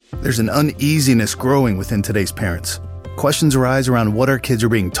There's an uneasiness growing within today's parents. Questions arise around what our kids are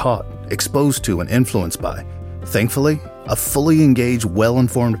being taught, exposed to, and influenced by. Thankfully, a fully engaged,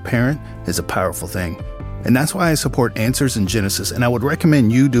 well-informed parent is a powerful thing. And that's why I support Answers in Genesis, and I would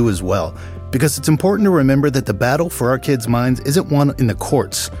recommend you do as well, because it's important to remember that the battle for our kids' minds isn't one in the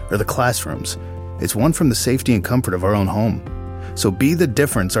courts or the classrooms. It's one from the safety and comfort of our own home. So be the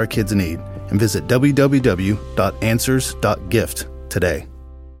difference our kids need, and visit www.answers.gift today.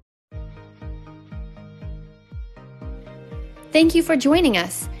 Thank you for joining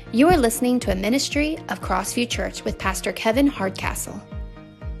us. You are listening to a ministry of Crossview Church with Pastor Kevin Hardcastle.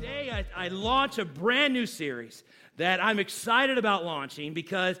 Today, I launch a brand new series that I'm excited about launching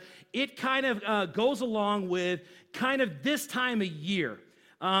because it kind of goes along with kind of this time of year.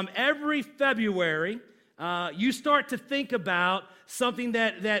 Every February, you start to think about something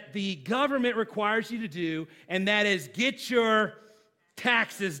that the government requires you to do, and that is get your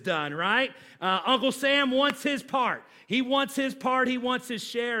taxes done, right? Uncle Sam wants his part. He wants his part, he wants his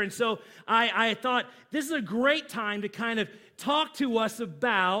share. And so I thought this is a great time to kind of talk to us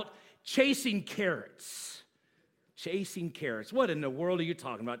about chasing carrots. Chasing carrots. What in the world are you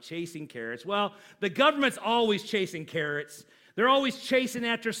talking about, chasing carrots? Well, the government's always chasing carrots. They're always chasing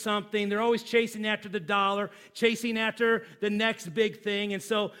after something. They're always chasing after the dollar, chasing after the next big thing. And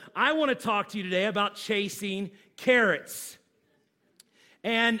so I want to talk to you today about chasing carrots.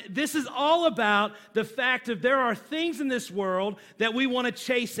 And this is all about the fact that there are things in this world that we want to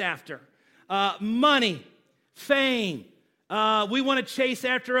chase after. Money, fame. We want to chase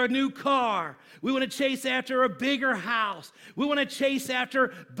after a new car. We want to chase after a bigger house. We want to chase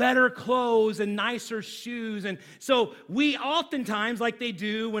after better clothes and nicer shoes. And so we oftentimes, like they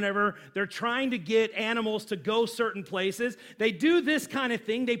do whenever they're trying to get animals to go certain places, they do this kind of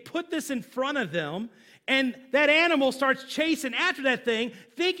thing. They put this in front of them, and that animal starts chasing after that thing,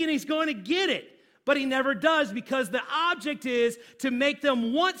 thinking he's going to get it. But he never does, because the object is to make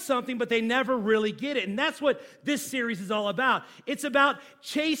them want something, but they never really get it. And that's what this series is all about. It's about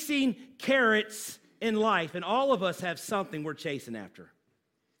chasing carrots in life. And all of us have something we're chasing after.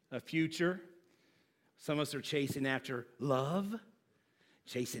 A future. Some of us are chasing after love,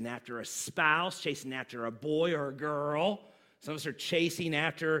 chasing after a spouse, chasing after a boy or a girl. Some of us are chasing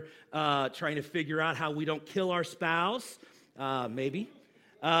after trying to figure out how we don't kill our spouse, maybe.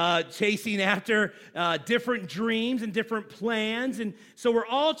 Chasing after different dreams and different plans. And so we're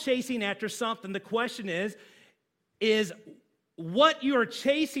all chasing after something. The question is what you are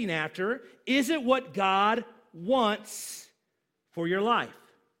chasing after, is it what God wants for your life?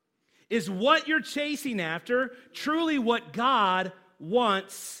 Is what you're chasing after truly what God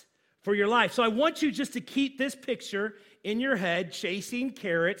wants for your life? So I want you just to keep this picture in your head, chasing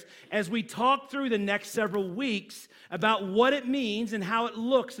carrots, as we talk through the next several weeks about what it means and how it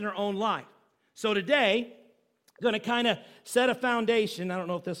looks in our own life. So today, I'm going to kind of set a foundation. I don't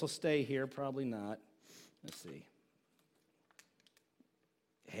know if this will stay here. Probably not. Let's see.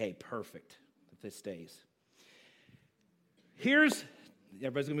 Hey, perfect, if this stays. Everybody's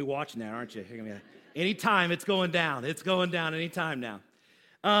going to be watching now, aren't you? Anytime it's going down. It's going down anytime now.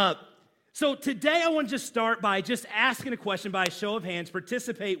 So today I want to just start by just asking a question by a show of hands.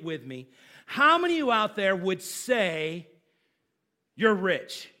 Participate with me. How many of you out there would say you're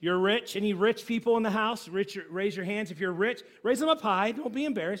rich? You're rich? Any rich people in the house? Raise your hands if you're rich. Raise them up high. Don't be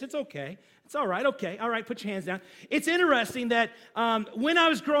embarrassed. It's okay. It's all right. Okay. All right. Put your hands down. It's interesting that when I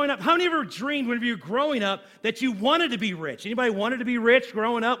was growing up, how many of you ever dreamed when you were growing up that you wanted to be rich? Anybody wanted to be rich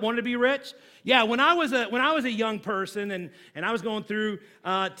growing up, wanted to be rich? Yeah, when I was a young person and I was going through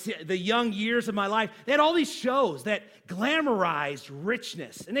the young years of my life, they had all these shows that glamorized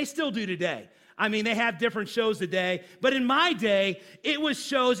richness, and they still do today. I mean, they have different shows today, but in my day, it was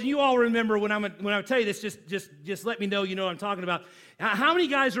shows, and you all remember when I tell you this, just let me know you know what I'm talking about. How many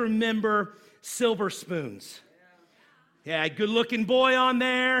guys remember Silver Spoons? Yeah, good-looking boy on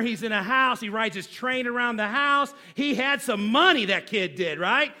there. He's in a house. He rides his train around the house. He had some money, that kid did,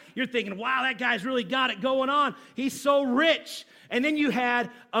 right? You're thinking, wow, that guy's really got it going on. He's so rich. And then you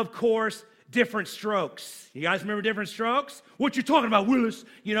had, of course, Different Strokes. You guys remember Different Strokes? What you talking about, Willis?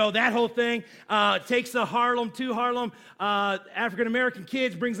 You know, that whole thing. Takes the Harlem African-American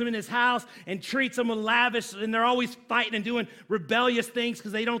kids, brings them in his house, and treats them with lavish, and they're always fighting and doing rebellious things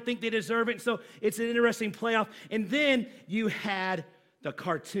because they don't think they deserve it. And so it's an interesting playoff. And then you had the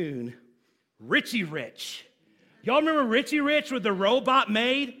cartoon, Richie Rich. Y'all remember Richie Rich with the robot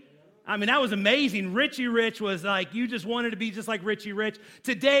maid? I mean, that was amazing. Richie Rich was like, you just wanted to be just like Richie Rich.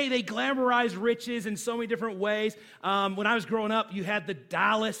 Today, they glamorize riches in so many different ways. When I was growing up, you had the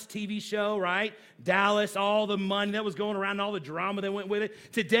Dallas TV show, right? Dallas, all the money that was going around, all the drama that went with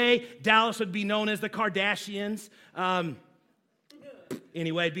it. Today, Dallas would be known as the Kardashians.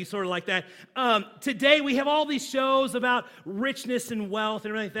 Anyway, it'd be sort of like that. Today, we have all these shows about richness and wealth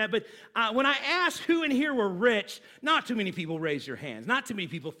and everything like that. But when I asked who in here were rich, not too many people raised your hands. Not too many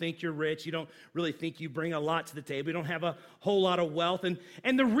people think you're rich. You don't really think you bring a lot to the table. You don't have a whole lot of wealth.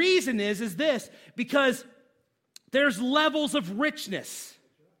 And the reason is this, because there's levels of richness.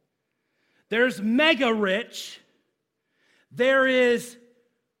 There's mega rich. There is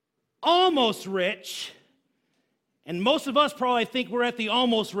almost rich. And most of us probably think we're at the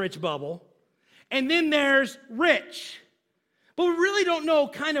almost rich bubble. And then there's rich. But we really don't know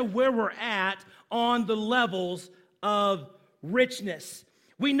kind of where we're at on the levels of richness.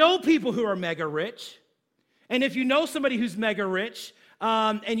 We know people who are mega rich. And if you know somebody who's mega rich,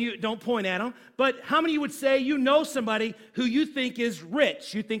 and you don't point at them, but how many would say you know somebody who you think is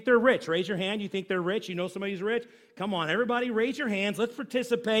rich? You think they're rich. Raise your hand. You think they're rich. You know somebody who's rich. Come on, everybody, raise your hands. Let's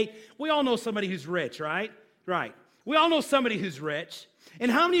participate. We all know somebody who's rich, right? Right. We all know somebody who's rich.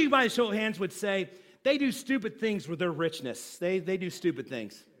 And how many of you, by a show of hands, would say they do stupid things with their richness? They do stupid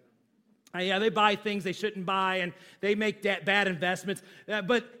things. Yeah, they buy things they shouldn't buy, and they make bad investments.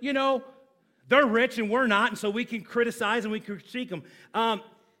 But, you know, they're rich and we're not, and so we can criticize and we can critique them.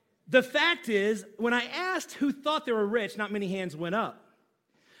 The fact is, when I asked who thought they were rich, not many hands went up.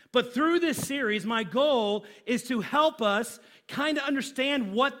 But through this series, my goal is to help us kind of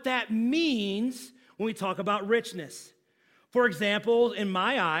understand what that means when we talk about richness. For example, in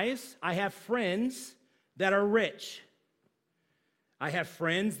my eyes, I have friends that are rich. I have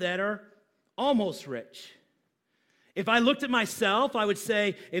friends that are almost rich. If I looked at myself, I would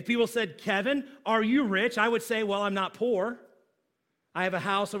say, if people said, Kevin, are you rich? I would say, well, I'm not poor. I have a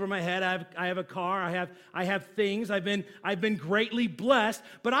house over my head. I have a car. I have things. I've been greatly blessed.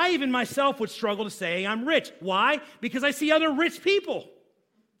 But I even myself would struggle to say I'm rich. Why? Because I see other rich people,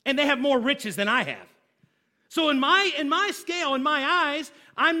 and they have more riches than I have. So in my scale, in my eyes,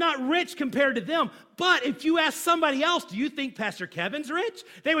 I'm not rich compared to them. But if you ask somebody else, do you think Pastor Kevin's rich?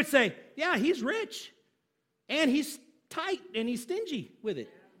 They would say, yeah, he's rich. And he's tight and he's stingy with it.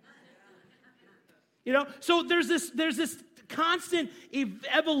 You know, so there's this constant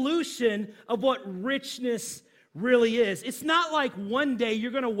evolution of what richness really is. It's not like one day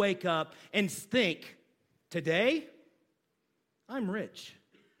you're going to wake up and think, today, I'm rich.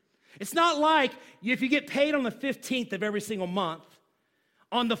 It's not like if you get paid on the 15th of every single month,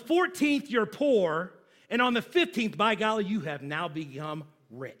 on the 14th you're poor, and on the 15th, by golly, you have now become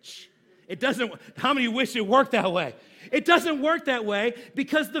rich. It doesn't, how many wish it worked that way? It doesn't work that way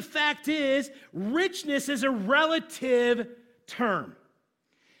because the fact is, richness is a relative term.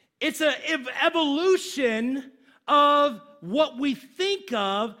 It's an evolution of what we think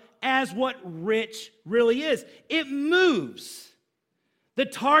of as what rich really is. It moves. The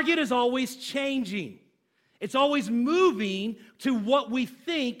target is always changing. It's always moving to what we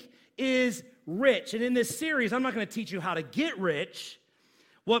think is rich. And in this series, I'm not going to teach you how to get rich.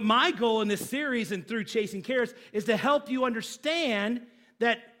 What my goal in this series and through Chasing Carrots is to help you understand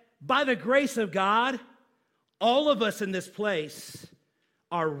that by the grace of God, all of us in this place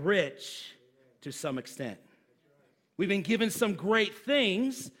are rich to some extent. We've been given some great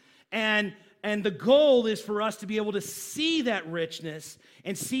things, and the goal is for us to be able to see that richness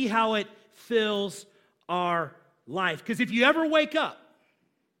and see how it fills our life. Because if you ever wake up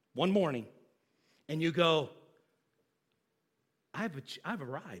one morning and you go, I've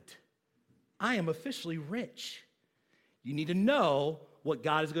arrived. I am officially rich. You need to know what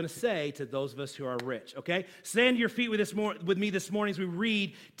God is going to say to those of us who are rich, okay? Stand to your feet with me this morning as we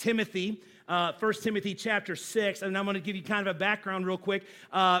read Timothy, 1 Timothy chapter 6, and I'm going to give you kind of a background real quick.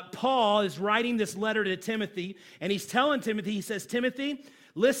 Paul is writing this letter to Timothy, and he's telling Timothy, he says, Timothy,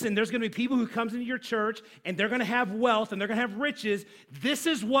 listen, there's going to be people who comes into your church, and they're going to have wealth, and they're going to have riches. This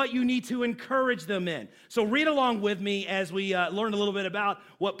is what you need to encourage them in. So read along with me as we learn a little bit about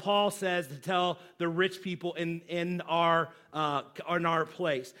what Paul says to tell the rich people in our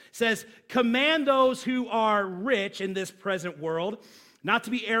place. It says, command those who are rich in this present world not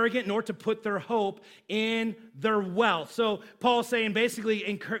to be arrogant, nor to put their hope in their wealth. So Paul's saying basically,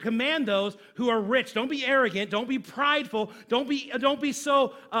 command those who are rich. Don't be arrogant. Don't be prideful. Don't be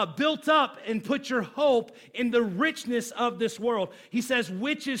so built up and put your hope in the richness of this world. He says,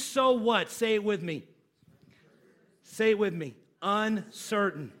 which is so what? Say it with me. Say it with me.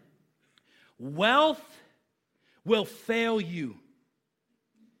 Uncertain. Wealth will fail you.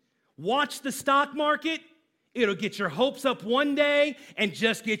 Watch the stock market. It'll get your hopes up one day and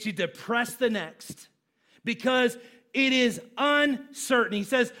just get you depressed the next because it is uncertain. He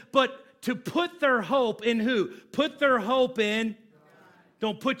says, but to put their hope in who? Put their hope in,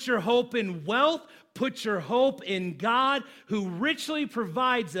 don't put your hope in wealth, put your hope in God who richly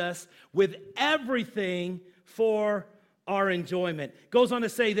provides us with everything for our enjoyment. Goes on to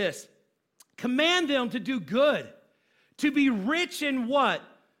say this, command them to do good, to be rich in what?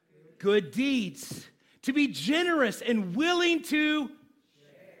 Good deeds, to be generous and willing to share.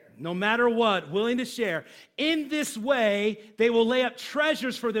 No matter what, willing to share. In this way, they will lay up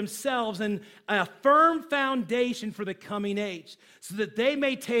treasures for themselves and a firm foundation for the coming age, so that they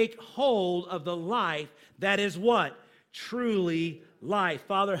may take hold of the life that is what? Truly life.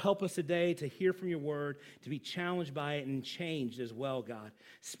 Father, help us today to hear from your word, to be challenged by it and changed as well, God.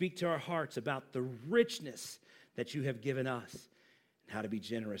 Speak to our hearts about the richness that you have given us and how to be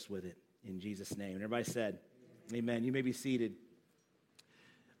generous with it. In Jesus' name. And everybody said, amen. You may be seated.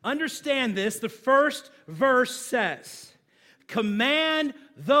 Understand this. The first verse says, command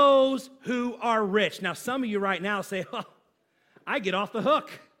those who are rich. Now, some of you right now say, oh, I get off the hook.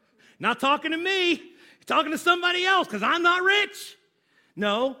 Not talking to me. Talking to somebody else because I'm not rich.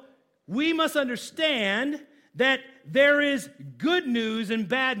 No, we must understand that there is good news and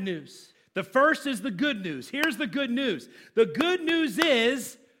bad news. The first is the good news. Here's the good news. The good news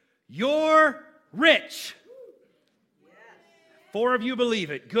is you're rich. 4 of you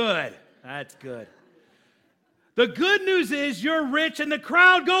believe it. Good. That's good. The good news is you're rich and the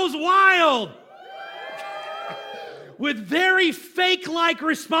crowd goes wild with very fake-like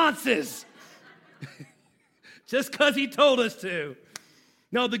responses. Just because he told us to.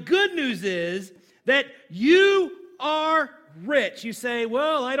 No, the good news is that you are rich. You say,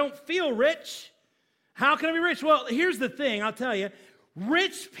 well, I don't feel rich. How can I be rich? Well, here's the thing, I'll tell you.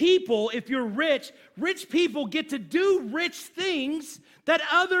 Rich people, if you're rich people get to do rich things that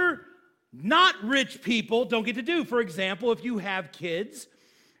other not rich people don't get to do. For example, if you have kids,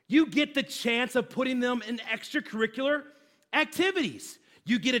 you get the chance of putting them in extracurricular activities.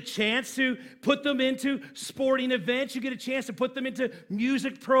 You get a chance to put them into sporting events. You get a chance to put them into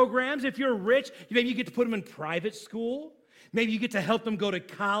music programs. If you're rich, maybe you get to put them in private school. Maybe you get to help them go to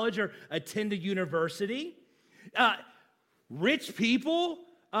college or attend a university. Rich people,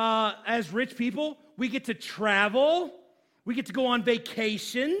 as rich people, we get to travel. We get to go on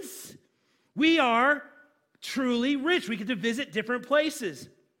vacations. We are truly rich. We get to visit different places.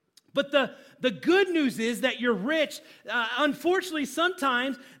 But the good news is that you're rich. Unfortunately,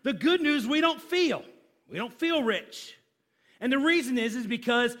 sometimes the good news we don't feel. We don't feel rich. And the reason is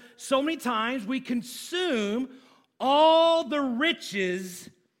because so many times we consume all the riches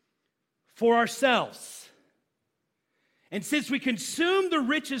for ourselves. And since we consume the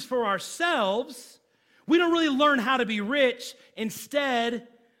riches for ourselves, we don't really learn how to be rich. Instead,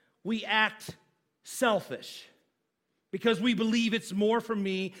 we act selfish because we believe it's more for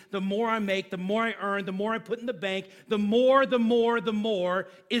me. The more I make, the more I earn, the more I put in the bank, the more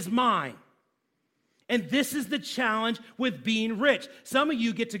is mine. And this is the challenge with being rich. Some of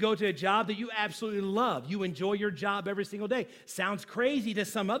you get to go to a job that you absolutely love. You enjoy your job every single day. Sounds crazy to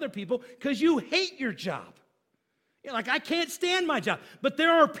some other people because you hate your job. You're like, I can't stand my job. But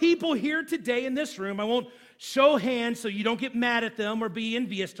there are people here today in this room. I won't show hands so you don't get mad at them or be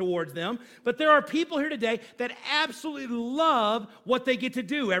envious towards them. But there are people here today that absolutely love what they get to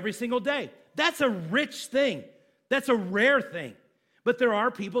do every single day. That's a rich thing. That's a rare thing. But there are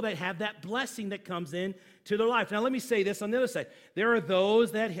people that have that blessing that comes in to their life. Now, let me say this on the other side. There are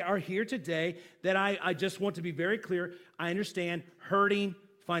those that are here today that I just want to be very clear. I understand hurting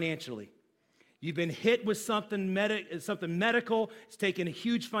financially. You've been hit with something medical. It's taken a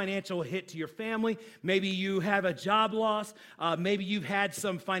huge financial hit to your family. Maybe you have a job loss. Maybe you've had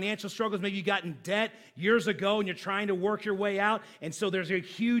some financial struggles. Maybe you got in debt years ago and you're trying to work your way out. And so there's a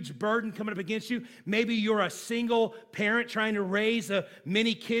huge burden coming up against you. Maybe you're a single parent trying to raise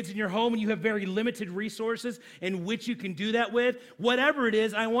many kids in your home and you have very limited resources in which you can do that with. Whatever it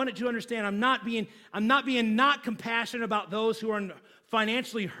is, I want you to understand I'm not being not compassionate about those who are in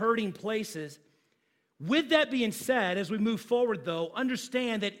financially hurting places. With that being said, as we move forward, though,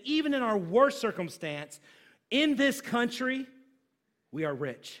 understand that even in our worst circumstance, in this country, we are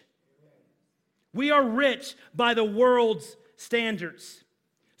rich. We are rich by the world's standards.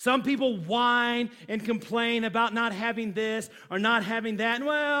 Some people whine and complain about not having this or not having that. And,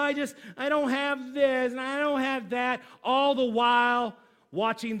 well, I don't have this and I don't have that, all the while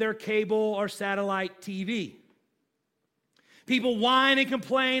watching their cable or satellite TV. People whine and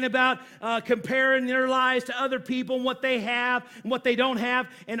complain about comparing their lives to other people and what they have and what they don't have.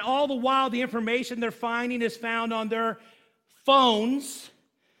 And all the while, the information they're finding is found on their phones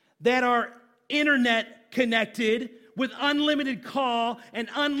that are internet connected with unlimited call and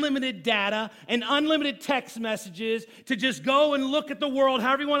unlimited data and unlimited text messages to just go and look at the world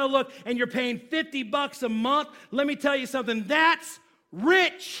however you want to look, and you're paying $50 a month. Let me tell you something, that's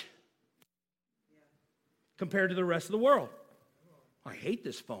rich compared to the rest of the world. I hate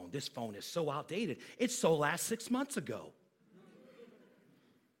this phone. This phone is so outdated. It sold last 6 months ago.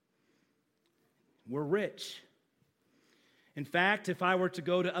 We're rich. In fact, if I were to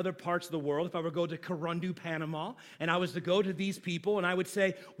go to other parts of the world, if I were to go to Corundu, Panama, and I was to go to these people and I would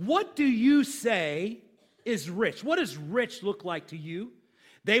say, what do you say is rich? What does rich look like to you?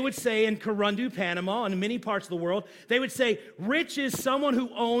 They would say in Corundu, Panama, and in many parts of the world, they would say, rich is someone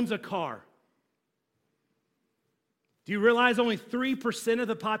who owns a car. Do you realize only 3% of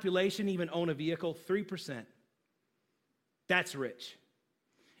the population even own a vehicle? 3%. That's rich.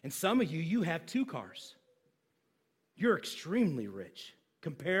 And some of you have 2 cars. You're extremely rich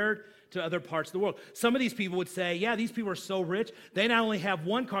compared to other parts of the world. Some of these people would say, yeah, these people are so rich, they not only have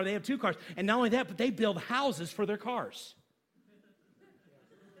 1 car, they have 2 cars. And not only that, but they build houses for their cars.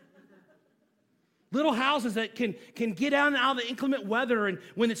 Little houses that can get out of the inclement weather, and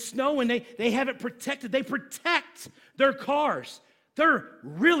when it's snowing, they have it protected. They protect their cars. They're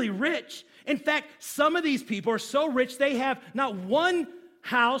really rich. In fact, some of these people are so rich, they have not 1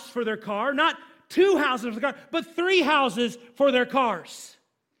 house for their car, not 2 houses for their car, but 3 houses for their cars.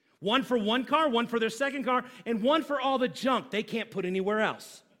 1 for 1 car, 1 for their second car, and 1 for all the junk they can't put anywhere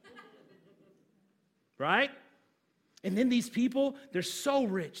else. Right? And then these people, they're so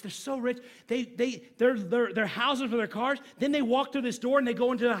rich. They're so rich. They're houses for their cars. Then they walk through this door and they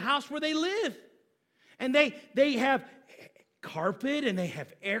go into a house where they live. And they have carpet, and they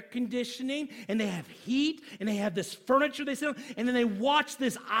have air conditioning, and they have heat, and they have this furniture they sit on, and then they watch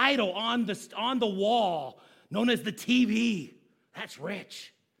this idol on the wall known as the TV. That's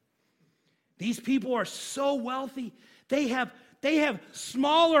rich. These people are so wealthy. They have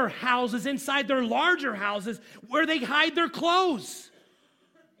smaller houses inside their larger houses where they hide their clothes.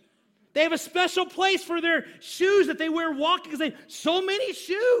 They have a special place for their shoes that they wear walking, because they have so many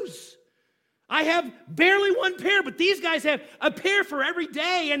shoes. I have barely 1 pair, but these guys have a pair for every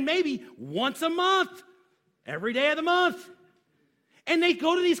day and maybe once a month, every day of the month. And they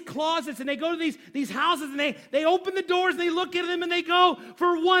go to these closets and they go to these houses and they open the doors and they look at them and they go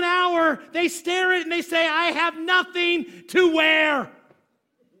for 1 hour. They stare at it and they say, I have nothing to wear.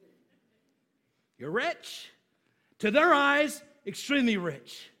 You're rich. To their eyes, extremely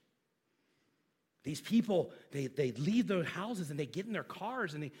rich. These people, they leave their houses and they get in their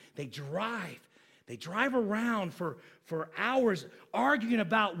cars and they drive. They drive around for hours arguing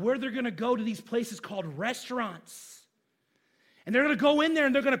about where they're going to go to these places called restaurants. And they're going to go in there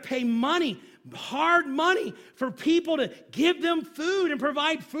and they're going to pay money, hard money, for people to give them food and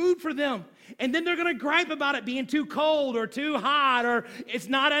provide food for them. And then they're going to gripe about it being too cold or too hot or it's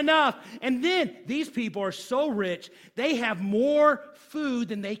not enough. And then these people are so rich, they have more food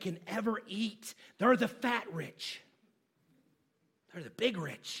than they can ever eat. They're the fat rich. They're the big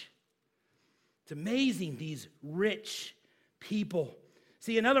rich. It's amazing, these rich people.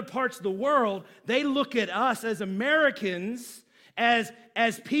 See, in other parts of the world, they look at us as Americans, as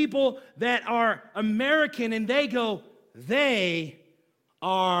people that are American, and they go, they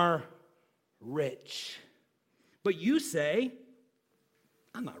are rich. But you say,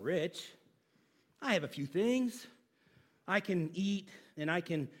 I'm not rich. I have a few things. I can eat and I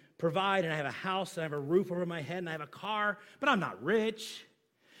can provide, and I have a house, and I have a roof over my head, and I have a car, but I'm not rich.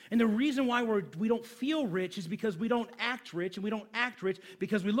 And the reason why we don't feel rich is because we don't act rich, and we don't act rich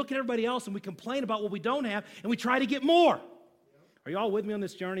because we look at everybody else and we complain about what we don't have, and we try to get more. Are you all with me on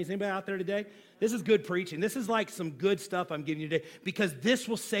this journey? Is anybody out there today? This is good preaching. This is like some good stuff I'm giving you today, because this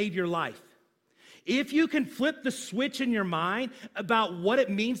will save your life. If you can flip the switch in your mind about what it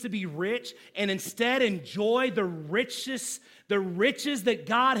means to be rich and instead enjoy the riches that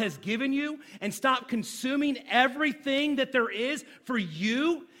God has given you, and stop consuming everything that there is for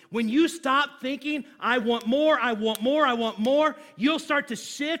you, when you stop thinking, I want more, I want more, I want more, you'll start to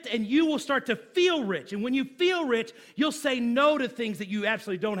shift and you will start to feel rich. And when you feel rich, you'll say no to things that you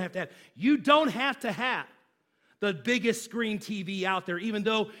absolutely don't have to have. You don't have to have the biggest screen TV out there, even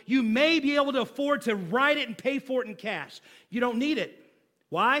though you may be able to afford to write it and pay for it in cash. You don't need it.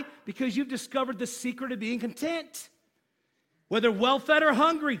 Why? Because you've discovered the secret of being content. Whether well-fed or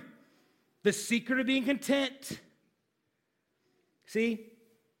hungry, the secret of being content. See,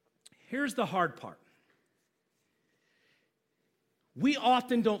 here's the hard part. We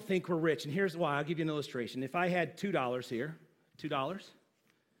often don't think we're rich, and here's why. I'll give you an illustration. If I had $2 here, $2,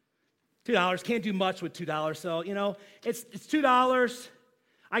 can't do much with $2, so, it's $2.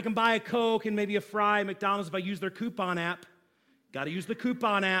 I can buy a Coke and maybe a fry at McDonald's if I use their coupon app. Got to use the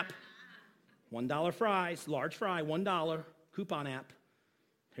coupon app. $1 fries, large fry, $1, coupon app.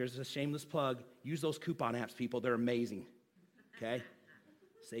 Here's a shameless plug. Use those coupon apps, people. They're amazing, okay?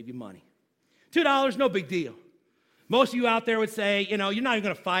 Save you money. $2, no big deal. Most of you out there would say, you're not even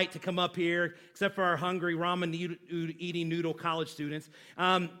going to fight to come up here, except for our hungry ramen-eating noodle college students.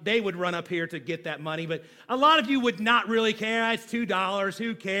 They would run up here to get that money, but a lot of you would not really care. It's $2.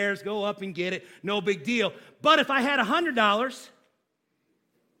 Who cares? Go up and get it. No big deal. But if I had $100,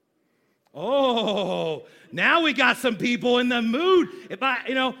 now we got some people in the mood.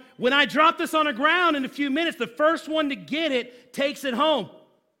 When I drop this on the ground in a few minutes, the first one to get it takes it home.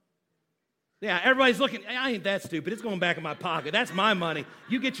 Yeah, everybody's looking. I ain't that stupid. It's going back in my pocket. That's my money.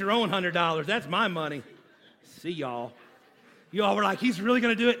 You get your own $100. That's my money. See y'all. You all were like, he's really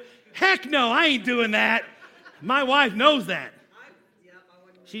going to do it? Heck no, I ain't doing that. My wife knows that.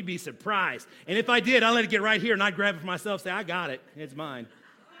 She'd be surprised. And if I did, I'd let it get right here and I'd grab it for myself, say, I got it. It's mine.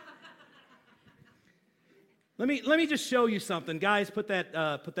 Let me just show you something. Guys, put that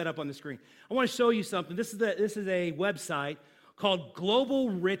up on the screen. I want to show you something. This is a website called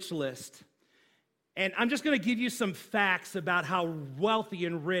Global Rich List. And I'm just going to give you some facts about how wealthy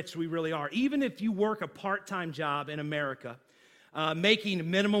and rich we really are. Even if you work a part-time job in America, making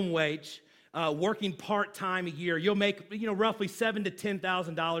minimum wage, working part-time a year, you'll make roughly $7,000 to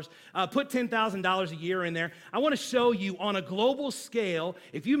 $10,000. Put $10,000 a year in there. I want to show you on a global scale,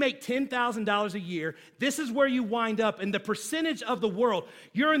 if you make $10,000 a year, this is where you wind up. And the percentage of the world,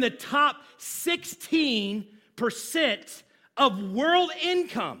 you're in the top 16% of world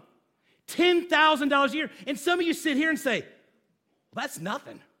income. $10,000 a year. And some of you sit here and say, well, that's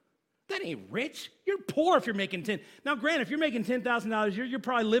nothing. That ain't rich. You're poor if you're making 10. Now, granted, if you're making $10,000 a year, you're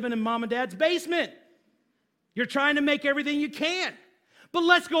probably living in mom and dad's basement. You're trying to make everything you can. But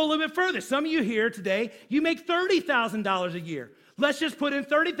let's go a little bit further. Some of you here today, you make $30,000 a year. Let's just put in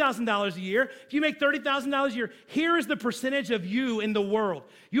 $30,000 a year. If you make $30,000 a year, here is the percentage of you in the world.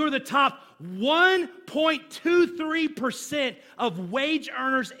 You're the top 1.23% of wage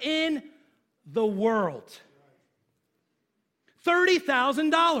earners in the world.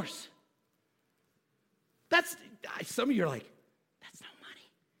 $30,000. That's, some of you are like, that's no money.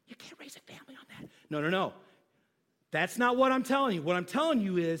 You can't raise a family on that. No. That's not what I'm telling you. What I'm telling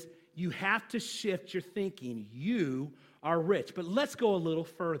you is you have to shift your thinking. You are rich. But let's go a little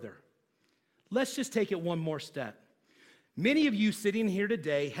further. Let's just take it one more step. Many of you sitting here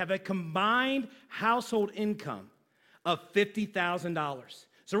today have a combined household income of $50,000.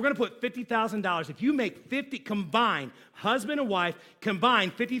 So we're going to put $50,000. If you make 50 combined, husband and wife,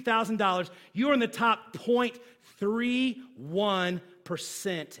 combined $50,000, you're in the top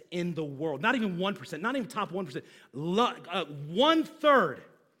 0.31% in the world. Not even 1%, not even top 1%. 1/3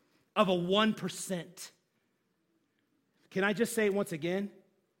 of a 1%. Can I just say it once again?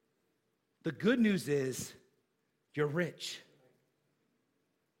 The good news is you're rich.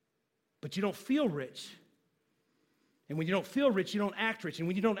 But you don't feel rich. And when you don't feel rich, you don't act rich. And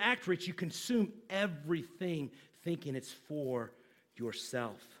when you don't act rich, you consume everything thinking it's for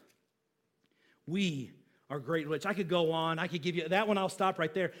yourself. We are great rich. I could go on. I could give you that one. I'll stop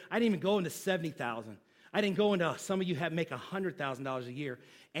right there. I didn't even go into 70,000. I didn't go into some of you make $100,000 a year.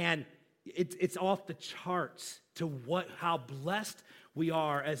 And it's off the charts to how blessed we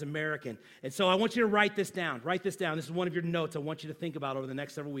are as American. And so I want you to write this down. Write this down. This is one of your notes I want you to think about over the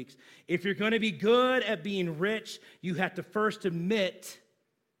next several weeks. If you're going to be good at being rich, you have to first admit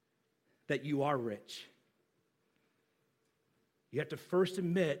that you are rich. You have to first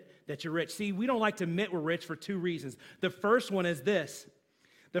admit that you're rich. See, we don't like to admit we're rich for two reasons. The first one is this.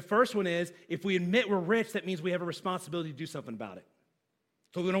 The first one is if we admit we're rich, that means we have a responsibility to do something about it.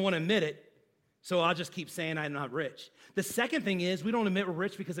 So we don't want to admit it. So I'll just keep saying I'm not rich. The second thing is we don't admit we're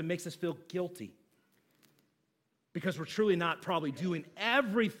rich because it makes us feel guilty. Because we're truly not probably doing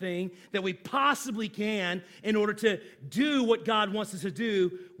everything that we possibly can in order to do what God wants us to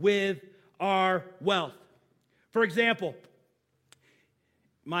do with our wealth. For example,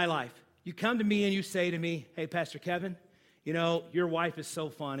 my life. You come to me and you say to me, hey, Pastor Kevin, your wife is so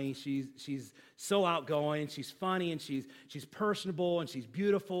funny. She's so outgoing. She's funny and she's personable and she's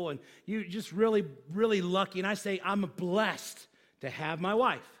beautiful and you're just really, really lucky. And I say, I'm blessed to have my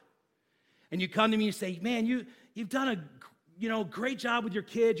wife. And you come to me and you say, man, you've done a great job with your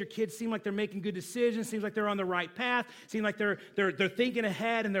kids. Your kids seem like they're making good decisions. Seems like they're on the right path. Seems like they're thinking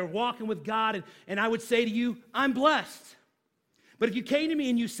ahead and they're walking with God. And I would say to you, I'm blessed. But if you came to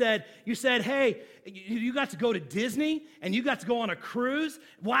me and you said, hey, you got to go to Disney and you got to go on a cruise,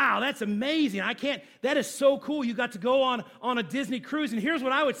 wow, that's amazing. That is so cool. You got to go on a Disney cruise. And here's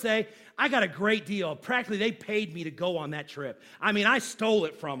what I would say. I got a great deal. Practically, they paid me to go on that trip. I mean, I stole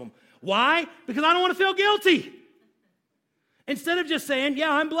it from them. Why? Because I don't want to feel guilty. Instead of just saying,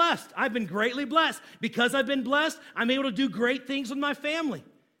 yeah, I'm blessed. I've been greatly blessed. Because I've been blessed, I'm able to do great things with my family.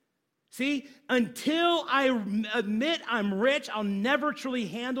 See, until I admit I'm rich, I'll never truly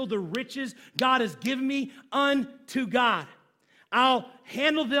handle the riches God has given me unto God. I'll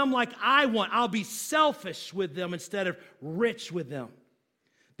handle them like I want. I'll be selfish with them instead of rich with them.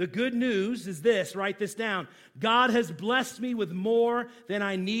 The good news is this, write this down. God has blessed me with more than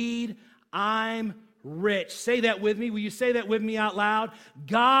I need. I'm rich. Say that with me. Will you say that with me out loud?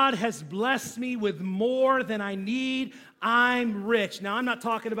 God has blessed me with more than I need. I'm rich. Now, I'm not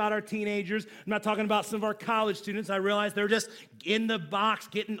talking about our teenagers. I'm not talking about some of our college students. I realize they're just in the box,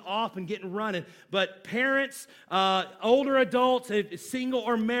 getting off and getting running. But parents, older adults, single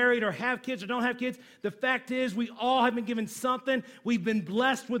or married or have kids or don't have kids, the fact is we all have been given something. We've been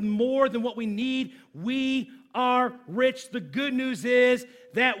blessed with more than what we need. We are rich. The good news is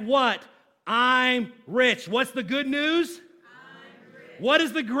that what? I'm rich. What's the good news? I'm rich. What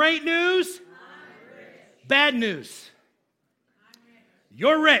is the great news? I'm rich. Bad news.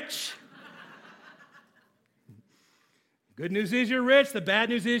 You're rich. Good news is you're rich. The bad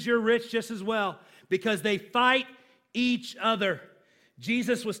news is you're rich just as well because they fight each other.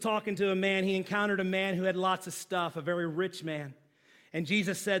 Jesus was talking to a man. He encountered a man who had lots of stuff, a very rich man. And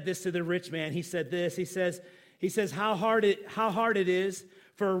Jesus said this to the rich man. He said this. He says, how hard it is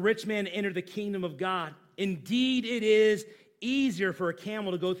for a rich man to enter the kingdom of God. Indeed, it is easier for a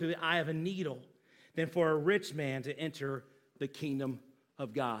camel to go through the eye of a needle than for a rich man to enter the kingdom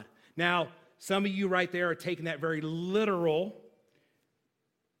of God. Now, some of you right there are taking that very literal,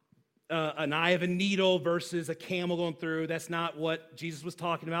 an eye of a needle versus a camel going through. That's not what Jesus was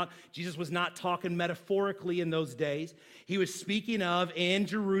talking about. Jesus was not talking metaphorically in those days. He was speaking of in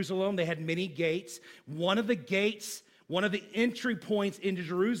Jerusalem, they had many gates. One of the entry points into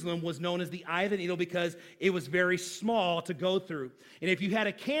Jerusalem was known as the eye of the needle because it was very small to go through. And if you had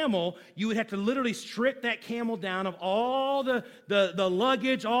a camel, you would have to literally strip that camel down of all the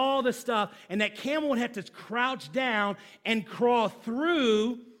luggage, all the stuff, and that camel would have to crouch down and crawl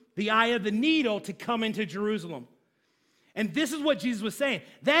through the eye of the needle to come into Jerusalem. And this is what Jesus was saying.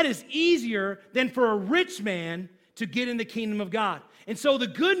 That is easier than for a rich man to get in the kingdom of God. And so the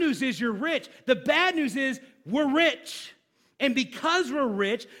good news is you're rich. The bad news is we're rich. And because we're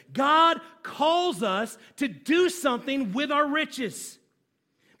rich, God calls us to do something with our riches.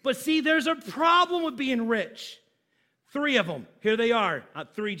 But see, there's a problem with being rich. 3 of them. Here they are.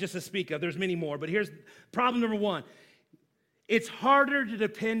 3 just to speak of. There's many more. But here's problem number 1. It's harder to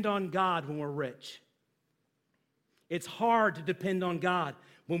depend on God when we're rich. It's hard to depend on God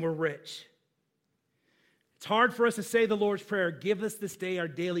when we're rich. It's hard for us to say the Lord's Prayer, give us this day our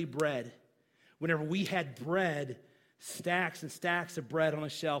daily bread. Whenever we had bread, stacks and stacks of bread on a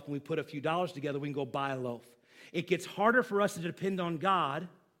shelf, and we put a few dollars together, we can go buy a loaf. It gets harder for us to depend on God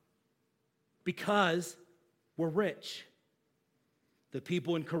because we're rich. The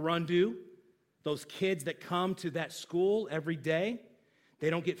people in Corundu, those kids that come to that school every day, they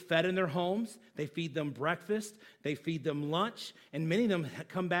don't get fed in their homes. They feed them breakfast. They feed them lunch. And many of them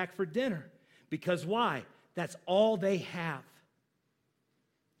come back for dinner. Because why? That's all they have.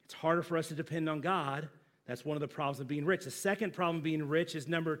 It's harder for us to depend on God. That's one of the problems of being rich. The second problem of being rich is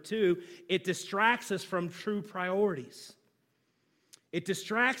number 2, it distracts us from true priorities. It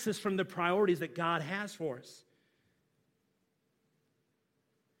distracts us from the priorities that God has for us.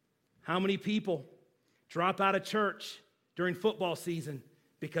 How many people drop out of church during football season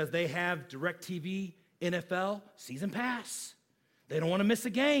because they have DirecTV NFL season pass? They don't want to miss a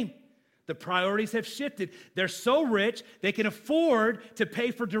game. The priorities have shifted. They're so rich, they can afford to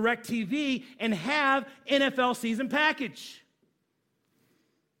pay for DirecTV and have NFL season package.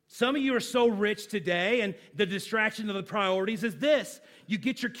 Some of you are so rich today, and the distraction of the priorities is this. You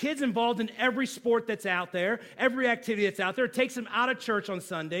get your kids involved in every sport that's out there, every activity that's out there. It takes them out of church on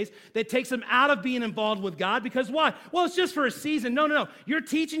Sundays. That takes them out of being involved with God. Because why? Well, it's just for a season. No. You're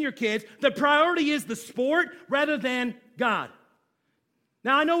teaching your kids the priority is the sport rather than God.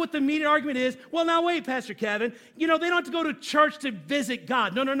 Now, I know what the immediate argument is. Well, now wait, Pastor Kevin. They don't have to go to church to visit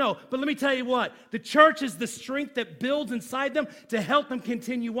God. No. But let me tell you what. The church is the strength that builds inside them to help them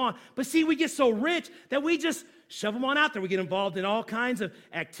continue on. But see, we get so rich that we just shove them on out there. We get involved in all kinds of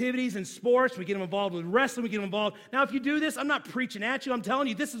activities and sports. We get them involved with wrestling. We get them involved. Now, if you do this, I'm not preaching at you. I'm telling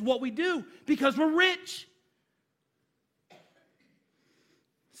you this is what we do because we're rich.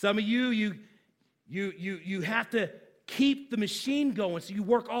 Some of you have to keep the machine going, so you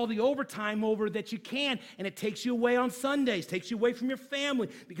work all the overtime over that you can, and it takes you away on Sundays, takes you away from your family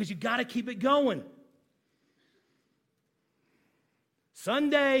because you got to keep it going.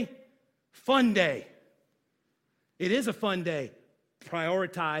 Sunday, fun day. It is a fun day.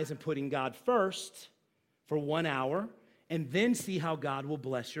 Prioritize and putting God first for 1 hour, and then see how God will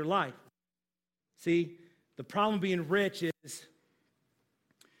bless your life. See, the problem being rich is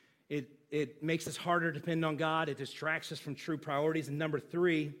it makes us harder to depend on God. It distracts us from true priorities. And number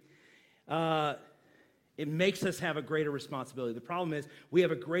 3, it makes us have a greater responsibility. The problem is we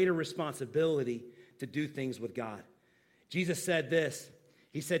have a greater responsibility to do things with God. Jesus said this.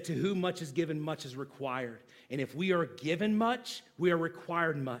 He said, to whom much is given, much is required. And if we are given much, we are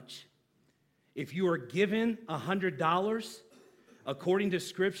required much. If you are given $100, according to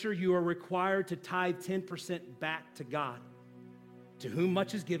Scripture, you are required to tithe 10% back to God. To whom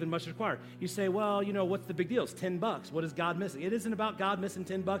much is given, much is required. You say, well, what's the big deal? It's $10. What is God missing? It isn't about God missing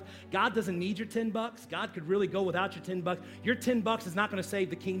 $10. God doesn't need your $10. God could really go without your $10. Your $10 is not going to save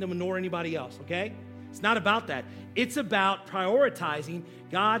the kingdom nor anybody else, okay? It's not about that. It's about prioritizing.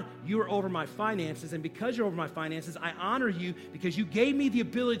 God, you are over my finances, and because you're over my finances, I honor you because you gave me the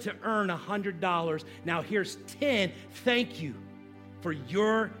ability to earn $100. Now here's 10. Thank you for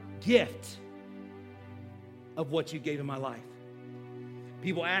your gift of what you gave in my life.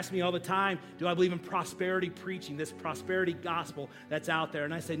 People ask me all the time, do I believe in prosperity preaching, this prosperity gospel that's out there?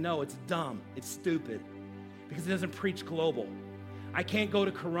 And I say, no, it's dumb. It's stupid because it doesn't preach global. I can't go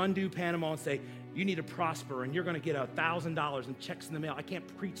to Corundu, Panama and say, you need to prosper and you're going to get $1,000 in checks in the mail. I can't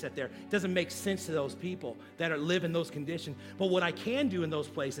preach that there. It doesn't make sense to those people that live in those conditions. But what I can do in those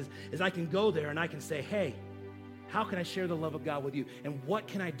places is I can go there and I can say, hey, how can I share the love of God with you? And what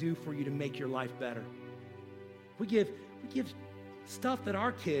can I do for you to make your life better? We give stuff that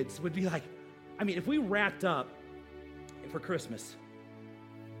our kids would be like, if we wrapped up for Christmas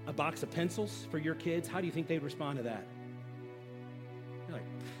a box of pencils for your kids, how do you think they'd respond to that? You're like,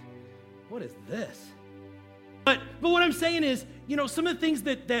 what is this? But what I'm saying is, some of the things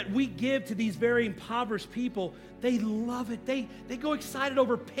that we give to these very impoverished people, they love it. They go excited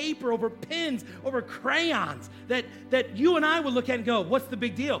over paper, over pens, over crayons that you and I would look at and go, what's the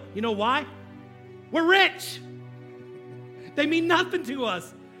big deal? You know why? We're rich. They mean nothing to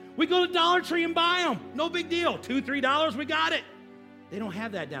us. We go to Dollar Tree and buy them. No big deal. $2, $3, we got it. They don't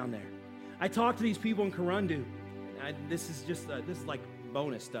have that down there. I talked to these people in Corundu. This is like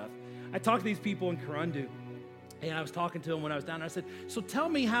bonus stuff. I talked to these people in Corundu, and I was talking to them when I was down there. I said, so tell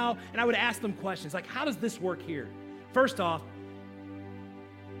me how, and I would ask them questions like, how does this work here? First off,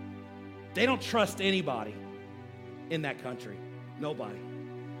 they don't trust anybody in that country. Nobody.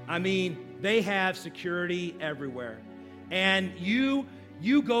 They have security everywhere. And you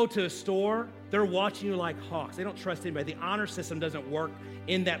go to a store, they're watching you like hawks. They don't trust anybody. The honor system doesn't work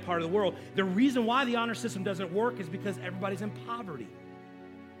in that part of the world. The reason why the honor system doesn't work is because everybody's in poverty.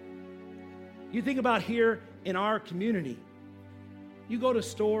 You think about here in our community, you go to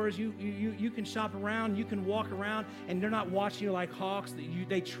stores, you can shop around, you can walk around, and they're not watching you like hawks.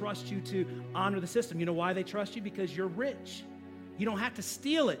 They trust you to honor the system. You know why they trust you? Because you're rich. You don't have to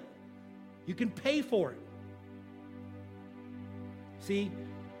steal it. You can pay for it. See,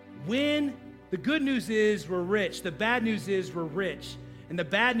 when the good news is we're rich, the bad news is we're rich. And the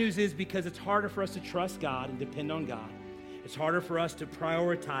bad news is because it's harder for us to trust God and depend on God. It's harder for us to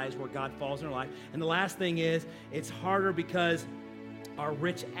prioritize where God falls in our life. And the last thing is, it's harder because our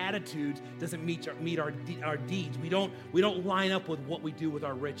rich attitudes doesn't meet our deeds. We don't line up with what we do with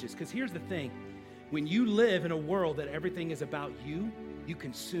our riches. Because here's the thing. When you live in a world that everything is about you, you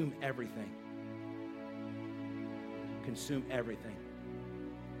consume everything. Consume everything.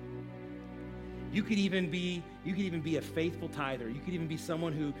 You could even be a faithful tither. You could even be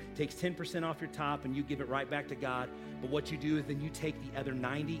someone who takes 10% off your top and you give it right back to God. But what you do is then you take the other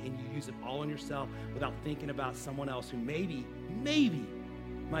 90 and you use it all on yourself without thinking about someone else who maybe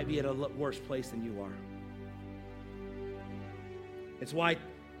might be at a worse place than you are. It's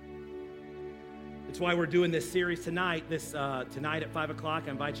why we're doing this series tonight. Tonight at 5 o'clock,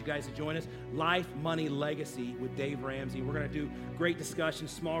 I invite you guys to join us. Life, Money, Legacy with Dave Ramsey. We're going to do great discussions,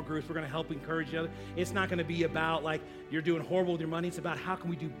 small groups. We're going to help encourage each other. It's not going to be about like you're doing horrible with your money. It's about how can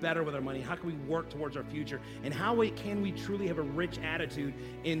we do better with our money? How can we work towards our future? And how can we truly have a rich attitude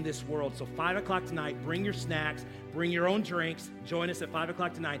in this world? So 5 o'clock tonight, bring your snacks, bring your own drinks. Join us at 5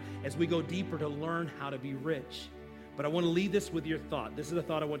 o'clock tonight as we go deeper to learn how to be rich. But I want to leave this with your thought. This is the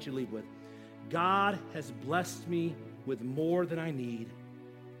thought I want you to leave with. God has blessed me with more than I need.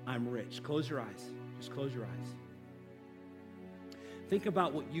 I'm rich. Close your eyes. Just close your eyes. think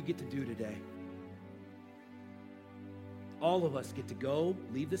about what you get to do today. All of us get to go,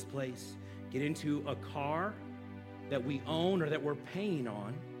 leave this place, get into a car that we own or that we're paying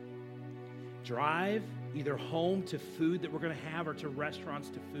on, drive either home to food that we're going to have or to restaurants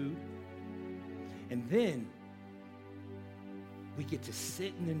to food, and then we get to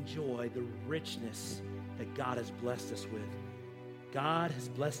sit and enjoy the richness that God has blessed us with. God has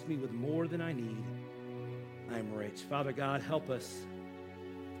blessed me with more than I need. I am rich. Father God, help us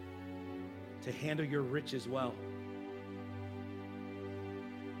to handle your riches well.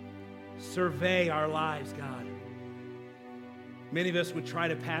 Survey our lives, God. Many of us would try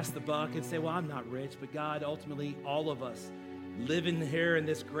to pass the buck and say, well, I'm not rich. But God, ultimately, all of us living here in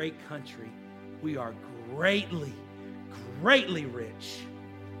this great country, we are greatly, greatly rich.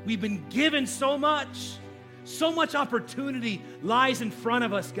 We've been given so much opportunity lies in front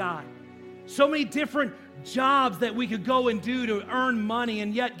of us, God. So many different jobs that we could go and do to earn money,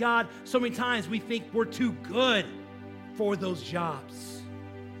 and yet, God, so many times we think we're too good for those jobs.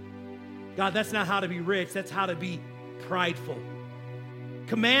 God, that's not how to be rich. That's how to be prideful.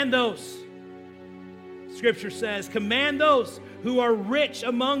 Command those, Scripture says, command those who are rich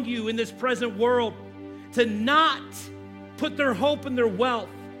among you in this present world to not put their hope in their wealth,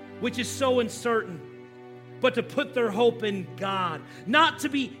 which is so uncertain, but to put their hope in God. Not to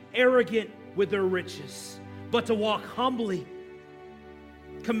be arrogant with their riches, but to walk humbly.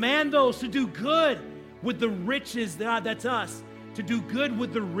 Command those to do good with the riches, God, that's us, to do good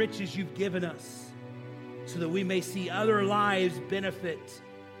with the riches you've given us, so that we may see other lives benefit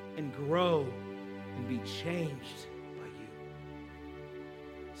and grow and be changed by you.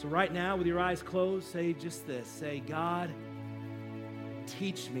 So right now, with your eyes closed, say just this. Say, God,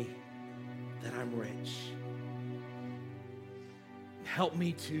 teach me that I'm rich. Help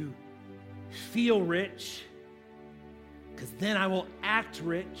me to feel rich, because then I will act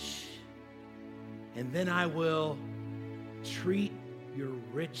rich, and then I will treat your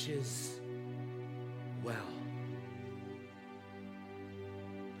riches well.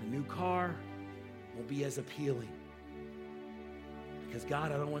 A new car won't be as appealing, because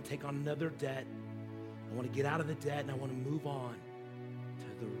God, I don't want to take on another debt. I want to get out of the debt, and I want to move on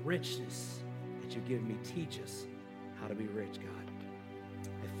to the richness that you give me. Teach us how to be rich, God.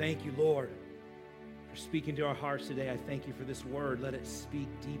 I thank you, Lord, for speaking to our hearts today. I thank you for this word. Let it speak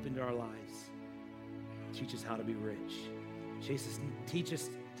deep into our lives. Teach us how to be rich. Teach us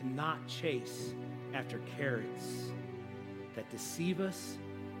to not chase after carrots that deceive us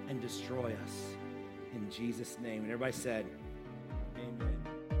and destroy us. In Jesus' name. And everybody said, amen.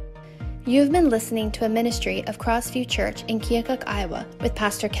 You've been listening to a ministry of Crossview Church in Keokuk, Iowa, with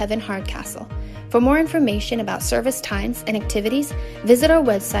Pastor Kevin Hardcastle. For more information about service times and activities, visit our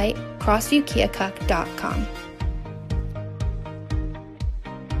website, crossviewkeokuk.com.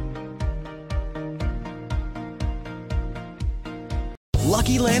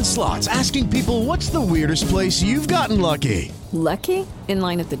 Lucky Land Slots, asking people, what's the weirdest place you've gotten lucky? Lucky? In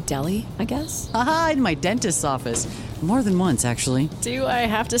line at the deli, I guess? Aha, in my dentist's office. More than once, actually. Do I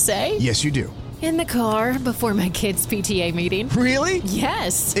have to say? Yes, you do. In the car before my kids' PTA meeting. Really?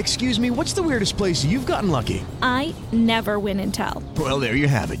 Yes. Excuse me, what's the weirdest place you've gotten lucky? I never win and tell. Well, there you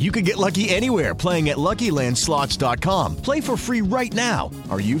have it. You can get lucky anywhere, playing at LuckyLandSlots.com. Play for free right now.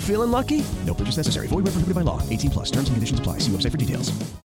 Are you feeling lucky? No purchase necessary. Void where prohibited by law. 18+. Terms and conditions apply. See website for details.